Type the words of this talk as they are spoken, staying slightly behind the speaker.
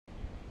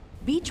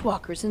Beach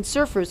walkers and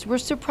surfers were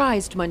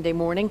surprised Monday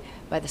morning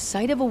by the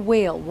sight of a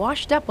whale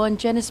washed up on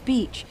Jenness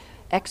Beach.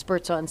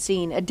 Experts on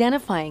scene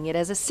identifying it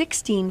as a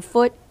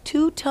 16-foot,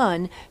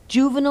 2-ton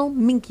juvenile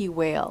minke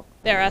whale.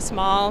 They're a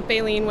small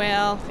baleen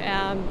whale.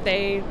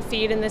 They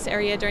feed in this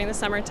area during the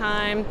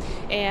summertime,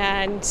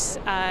 and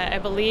I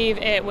believe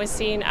it was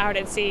seen out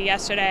at sea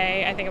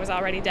yesterday. I think it was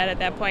already dead at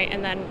that point,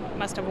 and then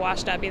must have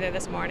washed up either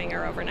this morning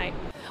or overnight.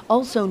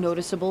 Also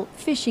noticeable,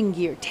 fishing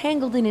gear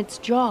tangled in its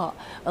jaw,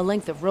 a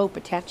length of rope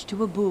attached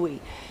to a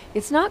buoy.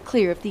 It's not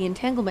clear if the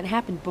entanglement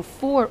happened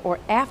before or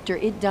after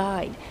it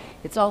died.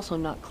 It's also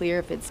not clear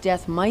if its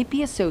death might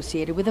be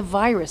associated with a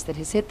virus that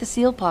has hit the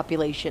seal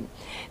population.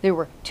 There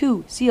were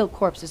 2 seal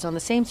corpses on the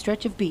same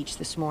stretch of beach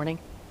this morning.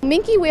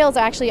 Minke whales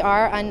actually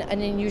are an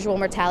unusual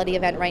mortality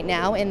event right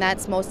now, and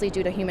that's mostly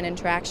due to human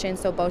interaction,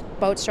 so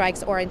boat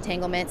strikes or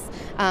entanglements.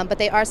 But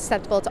they are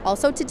susceptible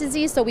also to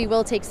disease, so we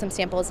will take some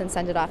samples and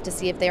send it off to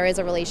see if there is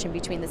a relation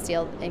between the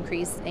seal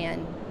increase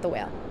and the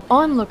whale.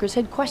 Onlookers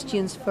had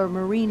questions for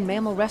marine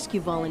mammal rescue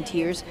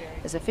volunteers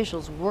as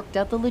officials worked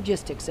out the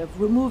logistics of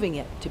removing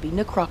it to be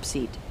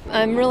necropsied.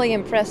 I'm really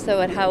impressed,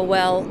 though, at how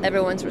well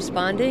everyone's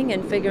responding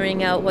and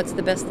figuring out what's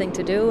the best thing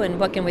to do and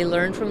what can we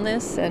learn from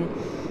this.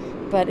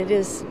 But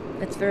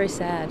it's very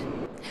sad.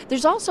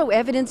 There's also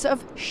evidence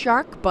of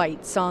shark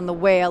bites on the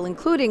whale,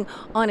 including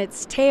on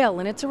its tail,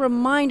 and it's a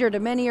reminder to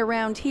many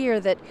around here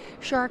that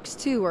sharks,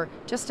 too, are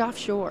just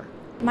offshore.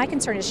 My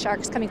concern is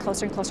sharks coming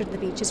closer and closer to the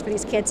beaches for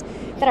these kids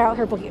that are out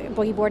here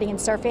boogie boarding and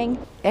surfing.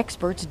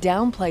 Experts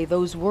downplay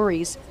those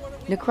worries.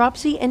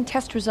 Necropsy and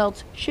test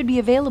results should be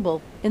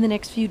available in the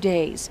next few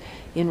days.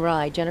 In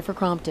Rye, Jennifer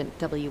Crompton,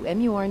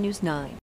 WMUR News 9.